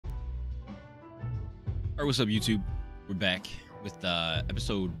Alright, what's up, YouTube? We're back with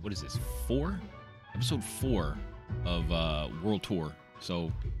episode, what is this, 4? Episode 4 of World Tour.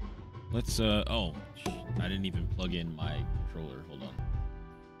 So let's oh, I didn't even plug in my controller. Hold on.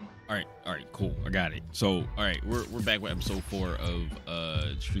 Alright, cool. I got it. So alright, we're back with episode 4 of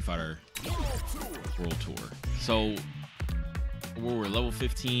Street Fighter World Tour. So we're level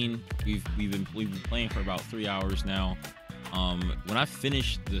 15. We've been playing for about 3 hours now. When I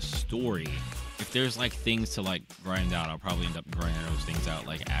finish the story, if there's like things to like grind out, I'll probably end up grinding those things out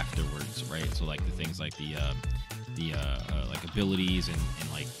like afterwards, right? So like the things like the like abilities and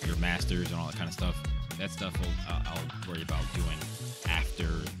like your masters and all that kind of stuff. That stuff I'll worry about doing after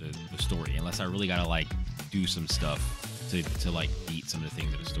the story, unless I really gotta like do some stuff to like beat some of the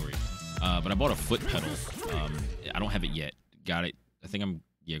things in the story. But I bought a foot pedal. I don't have it yet. Got it. I think I'm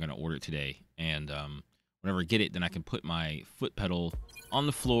gonna order it today, and whenever I get it, then I can put my foot pedal on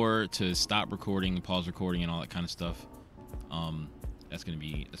the floor to stop recording, pause recording, and all that kind of stuff. That's gonna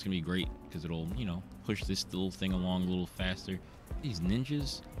be great because it'll, you know, push this little thing along a little faster. These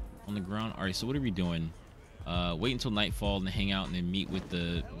ninjas on the ground. All right, so what are we doing? Wait until nightfall and hang out and then meet with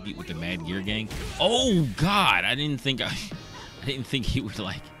the Mad Gear gang. Oh God, I didn't think he would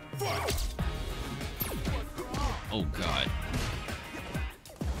like. Oh God.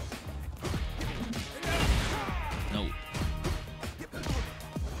 No.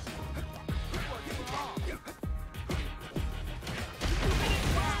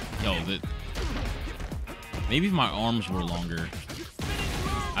 Yo, maybe if my arms were longer,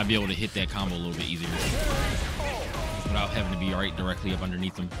 I'd be able to hit that combo a little bit easier without having to be right directly up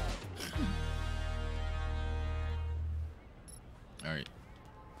underneath them. All right.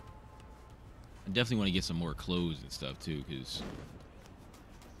 I definitely want to get some more clothes and stuff too, because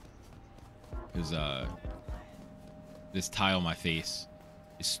this tie on my face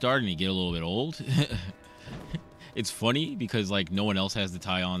is starting to get a little bit old. It's funny because like no one else has the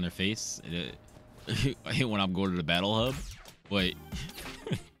tie on their face when I'm going to the battle hub, but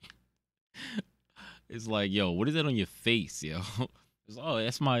it's like, yo, what is that on your face, yo? It's, oh,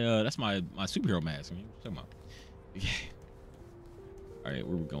 that's my superhero mask. I mean, what are you talking about? Okay. All right,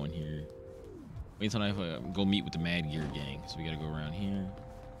 where we going here? Wait until I go meet with the Mad Gear gang. So we gotta go around here.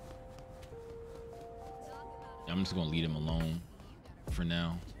 I'm just gonna leave him alone for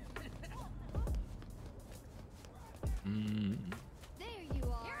now. There you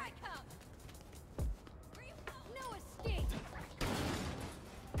are. Here I come. Where you go? No escape.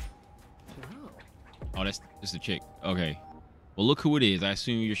 Oh, that's the chick. Okay. Well, look who it is. I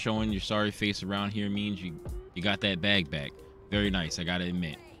assume you're showing your sorry face around here means you got that bag back. Very nice, I gotta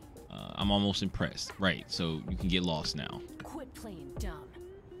admit. I'm almost impressed. Right, so you can get lost now. Quit playing dumb.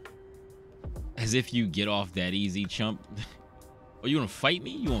 As if you get off that easy, chump. Oh, you gonna fight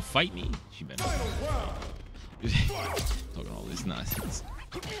me? You gonna fight me? She better. Talking all this nonsense.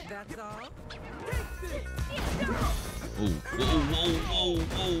 That's all. Oh, whoa.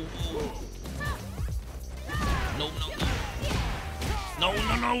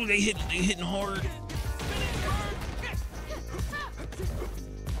 No. They hitting hard.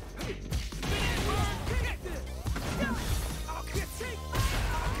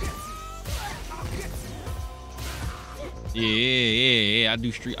 Yeah. I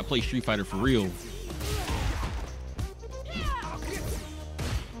play Street Fighter for real.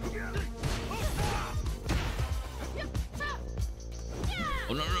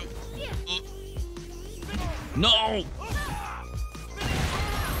 Oh no.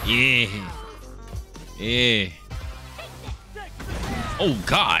 Yeah. Oh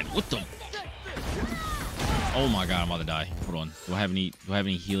God, what the? Oh my God, I'm about to die. Hold on. Do I have any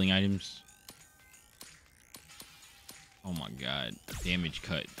healing items? Oh my God, damage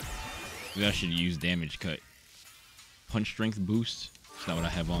cut. Maybe I should use damage cut. Punch strength boost. That's not what I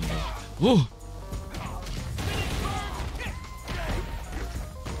have on though. Oh.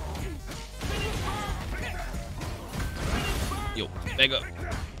 Yo, back up.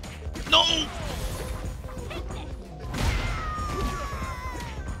 No!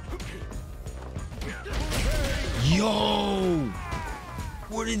 Yo!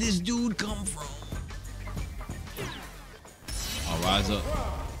 Where did this dude come from? I'll rise up.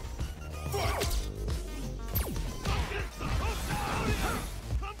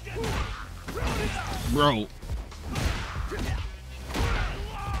 Bro.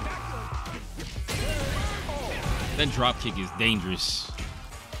 That drop kick is dangerous.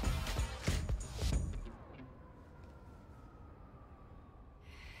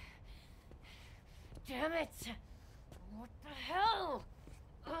 Damn it! What the hell?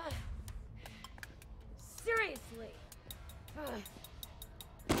 Seriously?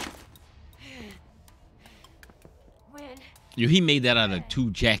 Yo, he made that out of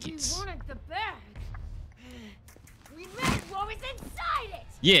 2 jackets. You wanted the bag. We meant what was inside it.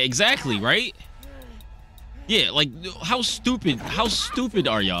 Yeah, exactly, right? Yeah, like, how stupid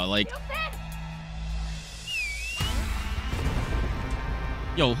are y'all? Like,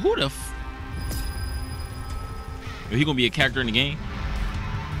 yo, who the Yo, he gonna be a character in the game?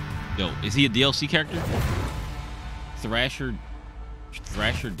 Yo, is he a DLC character? Thrasher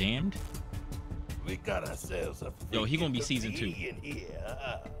Damned? We got ourselves a Yo, he gonna be season 2. in here.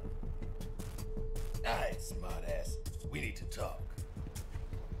 Nice, smart ass. We need to talk.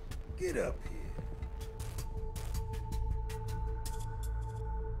 Get up here.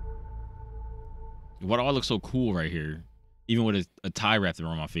 Why do I look so cool right here? Even with a tie wrapped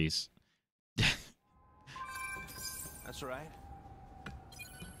around my face. That's right.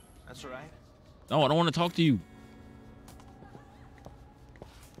 That's right. No, I don't want to talk to you.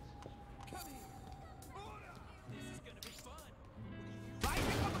 This is gonna be fun.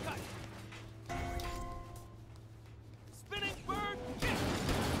 Rising uppercut. Spinning bird kick.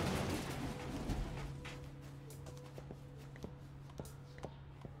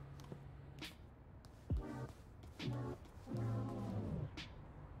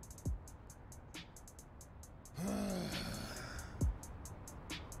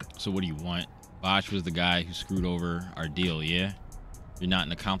 So what do you want? Bosch was the guy who screwed over our deal, yeah? You're not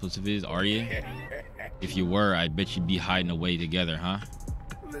an accomplice of his, are you? If you were, I bet you'd be hiding away together, huh?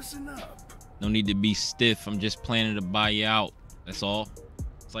 Listen up. No need to be stiff. I'm just planning to buy you out. That's all.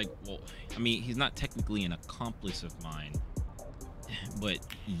 It's like, well, I mean, he's not technically an accomplice of mine. But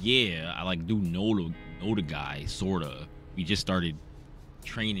yeah, I like do know the guy, sorta. We just started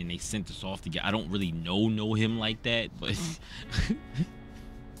training. They sent us off together. I don't really know him like that, but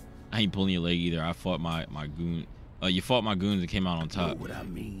I ain't pulling your leg either. I fought my goon. You fought my goons and came out on top. Know what I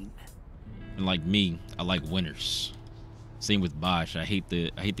mean? And like me, I like winners. Same with Bosch. I hate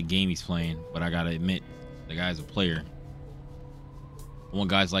the game he's playing, but I gotta admit, the guy's a player. I want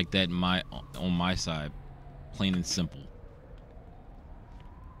guys like that on my side, plain and simple.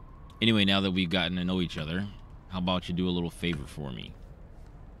 Anyway, now that we've gotten to know each other, how about you do a little favor for me?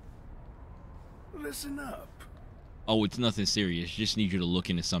 Listen up. Oh, it's nothing serious. Just need you to look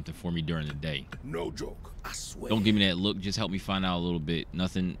into something for me during the day. No joke. I swear. Don't give me that look. Just help me find out a little bit.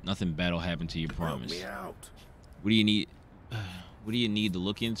 Nothing bad will happen to you, Help promise. me out. What do you need? What do you need to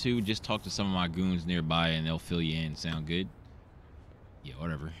look into? Just talk to some of my goons nearby and they'll fill you in. Sound good? Yeah,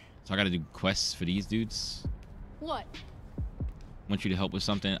 whatever. So I gotta do quests for these dudes? What? Want you to help with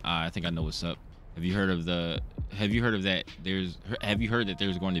something? I think I know what's up. Have you heard of that? Have you heard that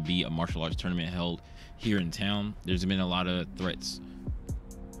there's going to be a martial arts tournament held here in town? There's been a lot of threats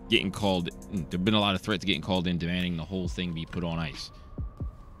getting called. There've been a lot of threats getting called in, demanding the whole thing be put on ice.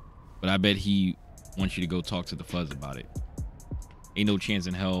 But I bet he wants you to go talk to the fuzz about it. Ain't no chance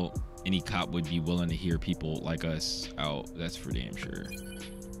in hell any cop would be willing to hear people like us out. That's for damn sure.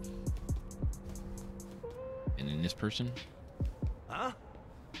 And then this person. Huh?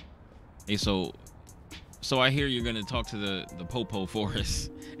 Hey, so I hear you're gonna talk to the Popo for us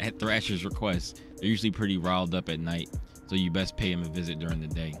at Thrasher's request. They're usually pretty riled up at night, so you best pay them a visit during the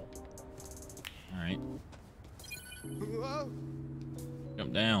day. All right.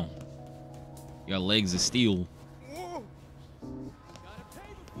 Jump down. You got legs of steel. Gotta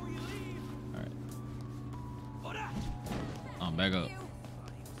pay before you leave. All right. Hold up. Back up.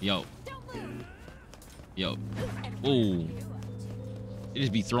 Yo. Don't move. Yo. Ooh. They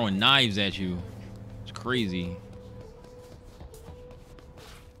just be throwing knives at you. It's crazy.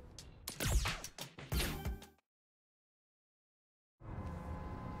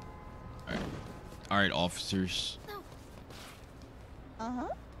 All right, officers. Uh-huh.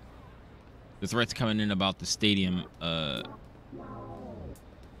 The threats coming in about the stadium, I'll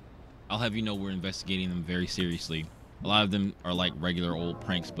have you know we're investigating them very seriously. A lot of them are like regular old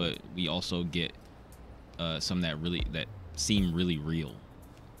pranks, but we also get some that seem really real.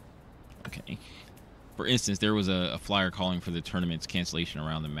 Okay. For instance, there was a flyer calling for the tournament's cancellation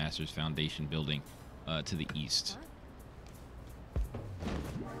around the Masters Foundation building to the east.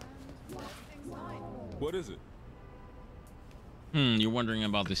 What is it? You're wondering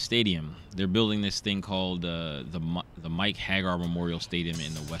about the stadium. They're building this thing called the Mike Hagar Memorial Stadium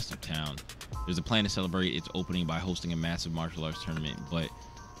in the west of town. There's a plan to celebrate its opening by hosting a massive martial arts tournament, but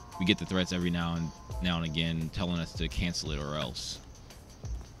we get the threats every now and again telling us to cancel it or else.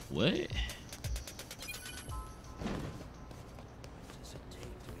 What?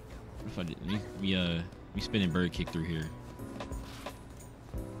 What if I did? We spinning bird kick through here.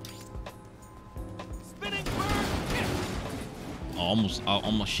 Spinning bird kick. I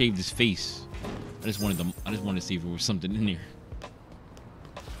almost shaved his face. I just wanted to see if there was something in there.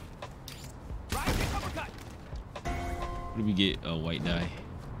 Rising uppercut. What did we get? Oh, white dye.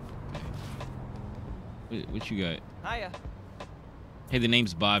 Okay. What you got? Hiya. Hey, the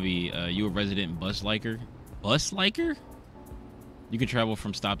name's Bobby. You a resident bus liker? Bus liker? You can travel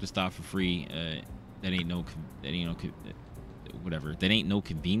from stop to stop for free. That ain't no whatever. That ain't no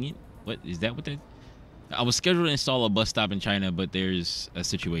convenient. What is that? What that? I was scheduled to install a bus stop in China, but there's a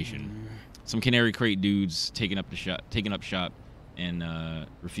situation. Some canary crate dudes taking up shop, and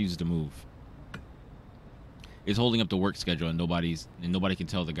refuses to move. It's holding up the work schedule, and nobody can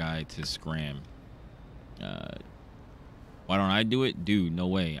tell the guy to scram. Why don't I do it, dude? No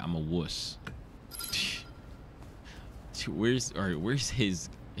way. I'm a wuss. Where's his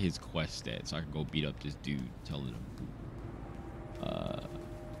quest at, so I can go beat up this dude, tell him.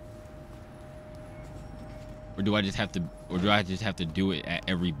 Or do I just have to do it at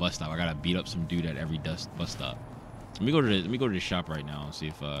every bus stop? I gotta beat up some dude at every bus stop. Let me go to the shop right now and see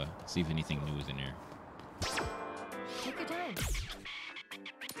if anything new is in there. Take your time.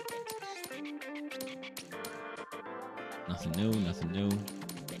 Nothing new.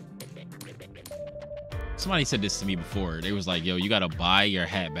 Somebody said this to me before. They was like, yo, you gotta buy your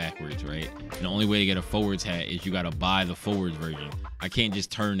hat backwards, right? And the only way to get a forwards hat is you gotta buy the forwards version. I can't just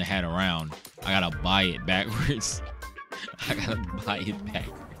turn the hat around. I gotta buy it backwards. I gotta buy it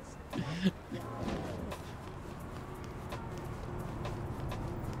backwards.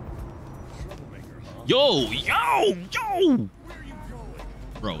 Yo!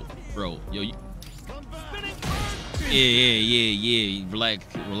 Bro, yo. Yeah. Relax.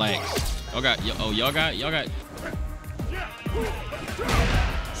 Y'all got. Oh,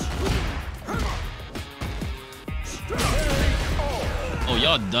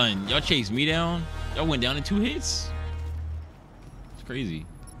 y'all done. Y'all chased me down. Y'all went down in 2 hits. It's crazy.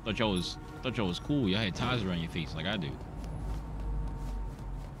 Thought y'all was cool. Y'all had ties around your face like I do.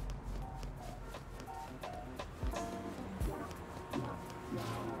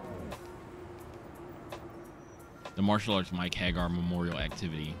 The martial arts Mike Hagar memorial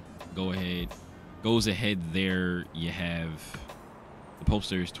activity. Goes ahead there. You have the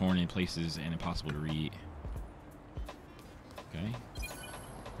posters torn in places and impossible to read. Okay.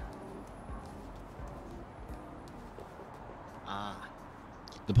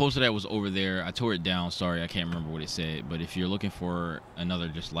 The poster that was over there, I tore it down. Sorry, I can't remember what it said. But if you're looking for another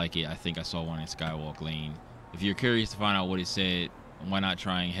just like it, I think I saw one in Skywalk Lane. If you're curious to find out what it said, why not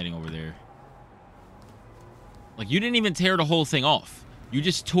trying heading over there? Like, you didn't even tear the whole thing off. You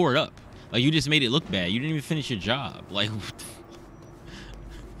just tore it up. Like, you just made it look bad. You didn't even finish your job. Like, what the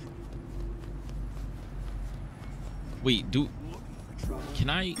wait, dude. Can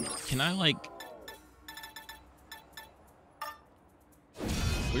I like...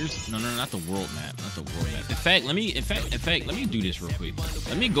 Where's... No, not the world map. Not the world map. In fact, let me do this real quick.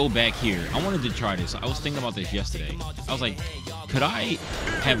 Let me go back here. I wanted to try this. I was thinking about this yesterday. I was like, could I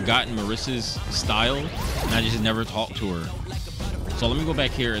have gotten Marissa's style and I just never talked to her? So let me go back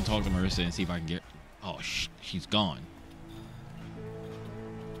here and talk to Marissa and see if I can get... Oh, she's gone.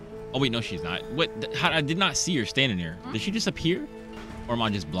 Oh, wait, no, she's not. What? How, I did not see her standing there. Did she just appear? Or am I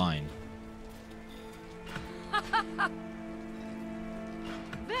just blind?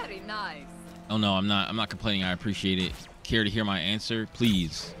 Very nice. Oh, no, I'm not complaining. I appreciate it. Care to hear my answer?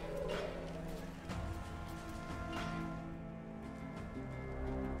 Please.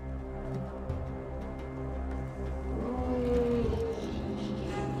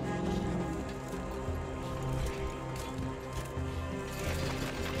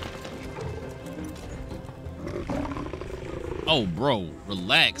 Oh, bro,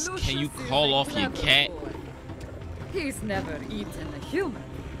 relax. Can you call off your cat? He's never eaten a human,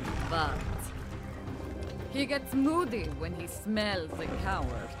 but he gets moody when he smells a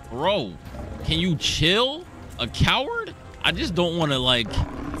coward. Bro, can you chill? A coward? I just don't want to, like,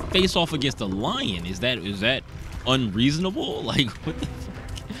 face off against a lion. Is that unreasonable? Like, what the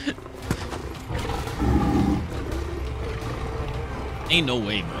fuck? Ain't no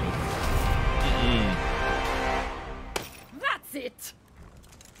way, bro. That's it.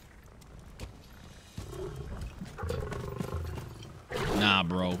 Nah,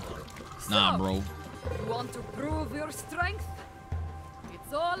 bro. Nah, bro. You want to prove your strength?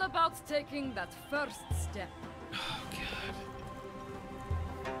 It's all about taking that first step. Oh, God.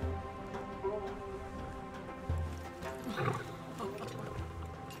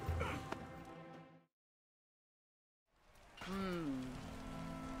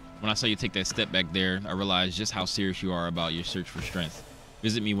 When I saw you take that step back there, I realized just how serious you are about your search for strength.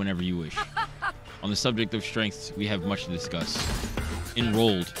 Visit me whenever you wish. On the subject of strength, we have much to discuss.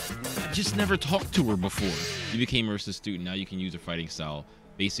 Enrolled. I just never talked to her before. You became Marissa's student. Now you can use her fighting style,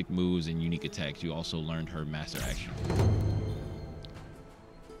 basic moves, and unique attacks. You also learned her master action.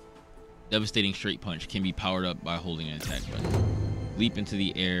 Devastating straight punch can be powered up by holding an attack button. Leap into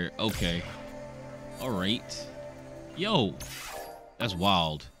the air. Okay. All right. Yo, that's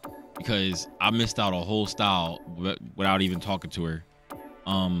wild because I missed out a whole style without even talking to her.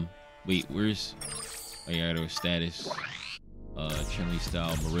 Wait, where's? Oh yeah, there was status. Chun-Li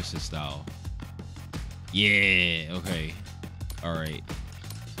style, Marissa style. Yeah. Okay. All right.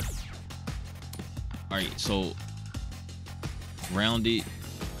 All right. So rounded.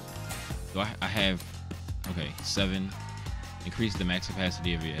 Do I have? Okay, 7. Increase the max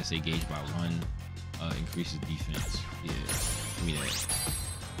capacity of your SA gauge by 1. Increases defense. Yeah, give me that.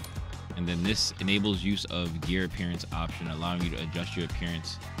 And then this enables use of gear appearance option, allowing you to adjust your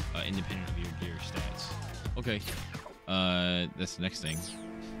appearance independent of your gear stats. Okay. That's the next thing.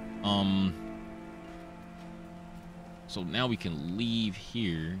 So now we can leave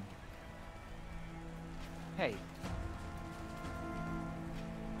here. Hey.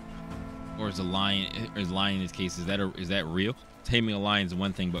 Or is a lion in this case, is that real? Taming a lion is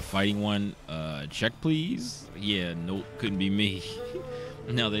one thing, but fighting one, check please. Yeah, nope, couldn't be me.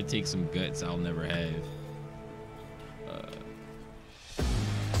 Now that takes some guts I'll never have.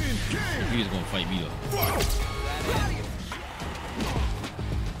 He was gonna fight me though.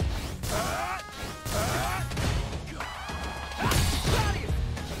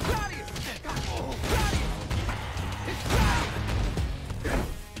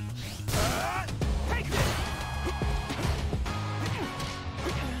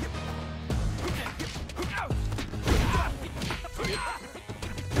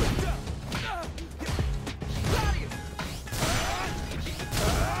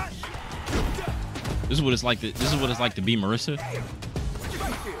 This is what it's like to be Marissa.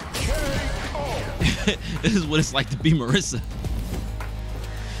 This is what it's like to be Marissa.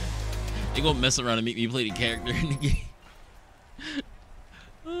 They gonna mess around and make me play the character in the game.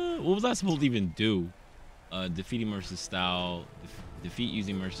 What was I supposed to even do? Defeating Marissa's style, defeat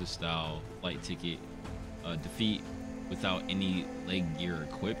using Marissa's style, flight ticket, defeat without any leg gear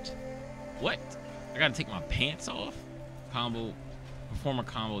equipped. What? I gotta take my pants off? Combo. Perform a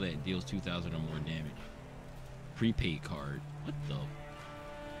combo that deals 2,000 or more damage. Prepaid card. What the?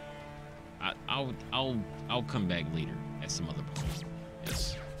 I'll come back later at some other point.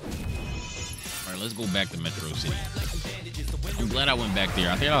 Yes. All right, let's go back to Metro City. I'm glad I went back there.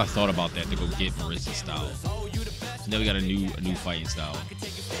 I think I thought about that to go get Marissa's style. Now we got a new fighting style.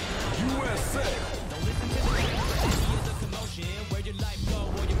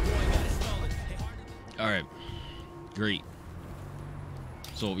 All right, great.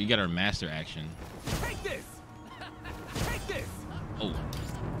 So we got our master action. Take this. Take this. Oh.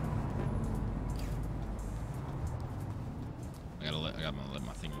 I gotta let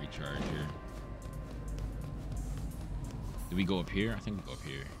my thing recharge here. Did we go up here? I think we go up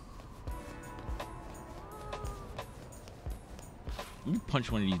here. Let me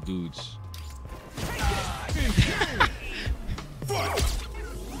punch one of these dudes.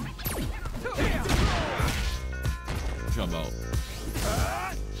 What y'all about?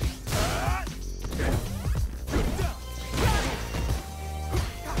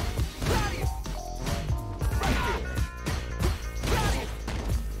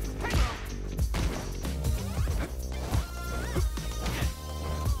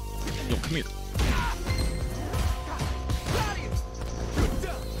 Yo, come here.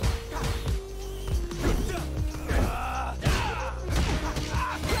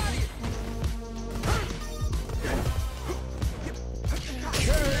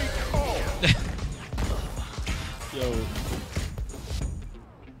 Yo.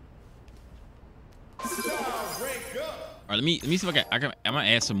 All right, let me see if I can. I'm gonna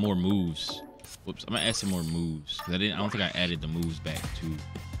add some more moves. Whoops, I'm gonna add some more moves because I don't think I added the moves back to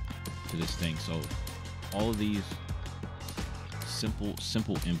this thing. So all of these simple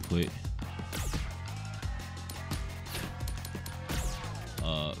input.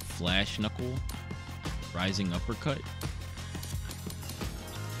 Flash knuckle, rising uppercut.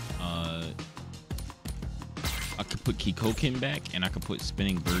 I could put Kikoken back, and I could put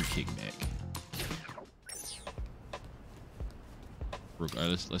spinning bird kick back. All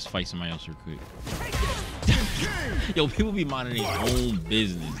right, let's fight somebody else real quick. Yo, people be minding their own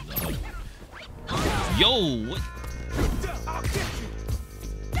business, dog. Yo, what?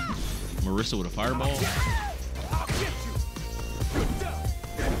 Marissa with a fireball? I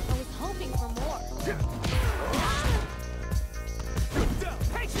was hoping for more.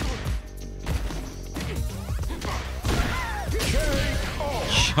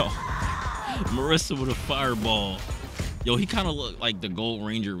 Marissa with a fireball. Yo, he kind of looked like the Gold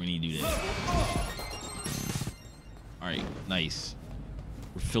Ranger when he do that. All right, nice.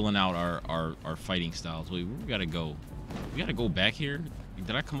 We're filling out our fighting styles. Wait, where we gotta go? We gotta go back here.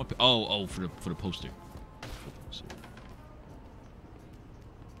 Did I come up? Oh, for the poster.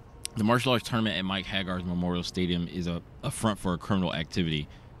 The martial arts tournament at Mike Hagar's Memorial Stadium is a front for a criminal activity.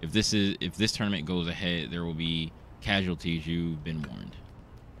 If this tournament goes ahead, there will be casualties. You've been warned.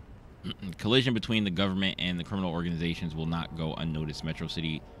 Collision between the government and the criminal organizations will not go unnoticed. Metro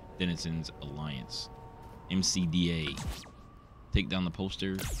City Denizens Alliance, MCDA. Take down the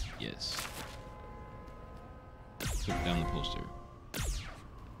poster. Yes. Took down the poster.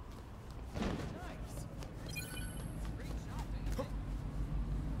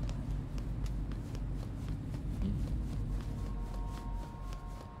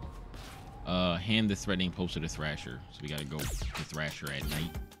 Hand the threatening poster to Thrasher. So we gotta go to Thrasher at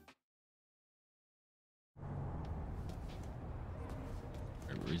night.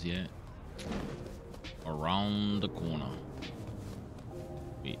 Right, where is he at? Around the corner.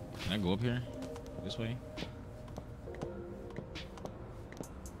 Wait, can I go up here? This way?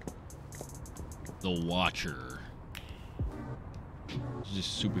 The Watcher. This is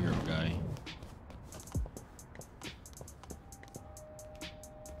just a superhero guy.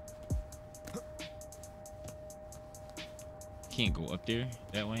 Can't go up there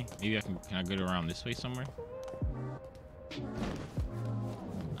that way. Maybe I can I go around this way somewhere?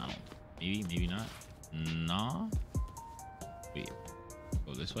 No. Maybe not. Nah. Wait.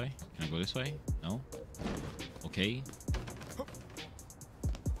 Go this way? Can I go this way? No? Okay.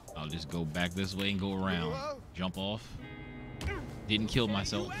 I'll just go back this way and go around. Jump off. Didn't kill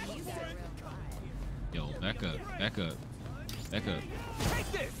myself. Yo, back up. Back up. Back up.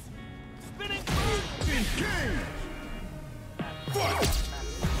 Take this! Spinning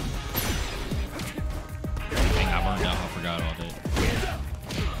Dang, I burned out. I forgot all that.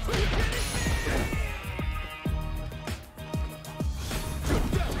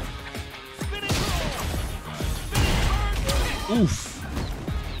 Oof.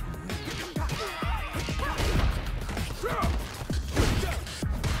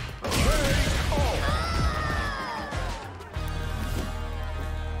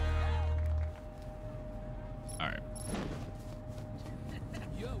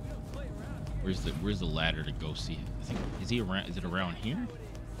 Where's the ladder to go see? I think is it around here?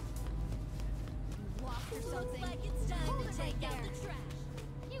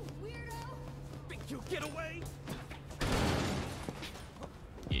 Think you'll get away?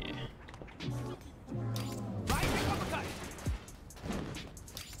 Yeah. Rising uppercut.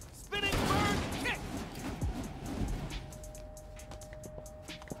 Spinning bird kick.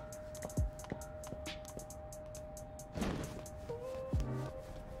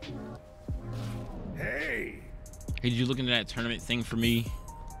 Hey, Did you look into that tournament thing for me?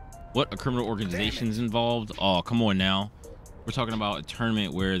 What, a criminal organization's involved? Oh, come on now. We're talking about a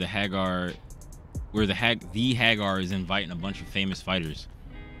tournament where the Hagar is inviting a bunch of famous fighters.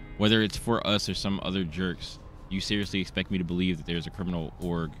 Whether it's for us or some other jerks, you seriously expect me to believe that there's a criminal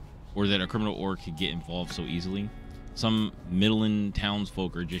org, or that a criminal org could get involved so easily? Some middling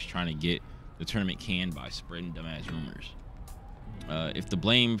townsfolk are just trying to get the tournament canned by spreading dumbass rumors. If the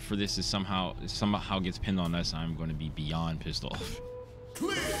blame for this is somehow gets pinned on us, I'm going to be beyond pissed off.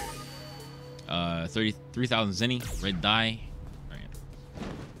 33,000 zenny, red dye. All right.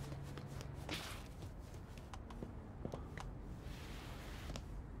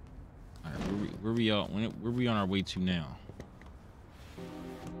 All right, where we on our way to now?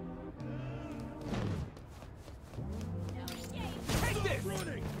 Take this.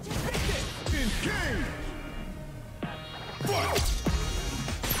 running. Take this. Engage. Fight.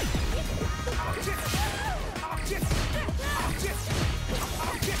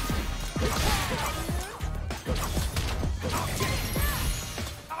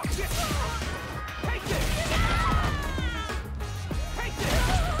 Take this. Take this.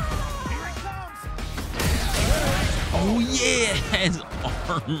 Here it comes. Oh yeah, it has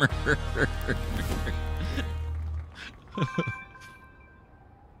armor.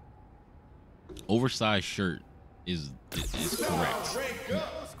 Oversized shirt is correct.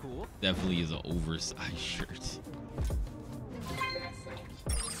 That's cool. Definitely is an oversized shirt.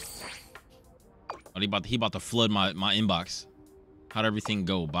 Oh, he about to flood my inbox. How'd everything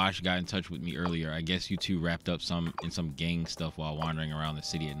go? Bosch got in touch with me earlier. I guess you two wrapped up some gang stuff while wandering around the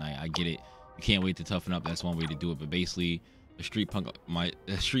city at night. I get it. You can't wait to toughen up. That's one way to do it. But basically, a street punk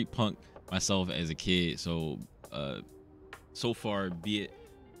myself as a kid. So far be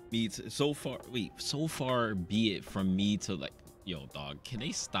it from me to like yo, dog, can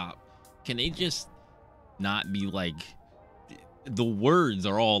they stop? Can they just not be like, the words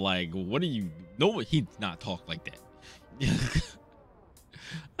are all like, what are you? No, he not talk like that.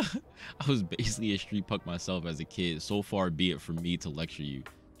 I was basically a street punk myself as a kid. So far be it from me to lecture you.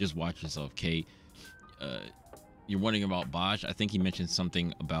 Just watch yourself, K. You're wondering about Bosch. I think he mentioned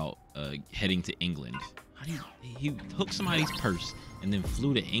something about heading to England. How do you, he took somebody's purse and then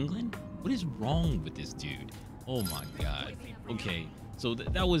flew to England? What is wrong with this dude? Oh my god. Okay, so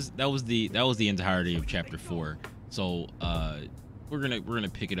that was the entirety of chapter 4. So we're gonna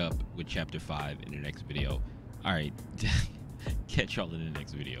pick it up with chapter 5 in the next video. All right. Catch y'all in the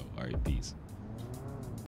next video. All right, peace.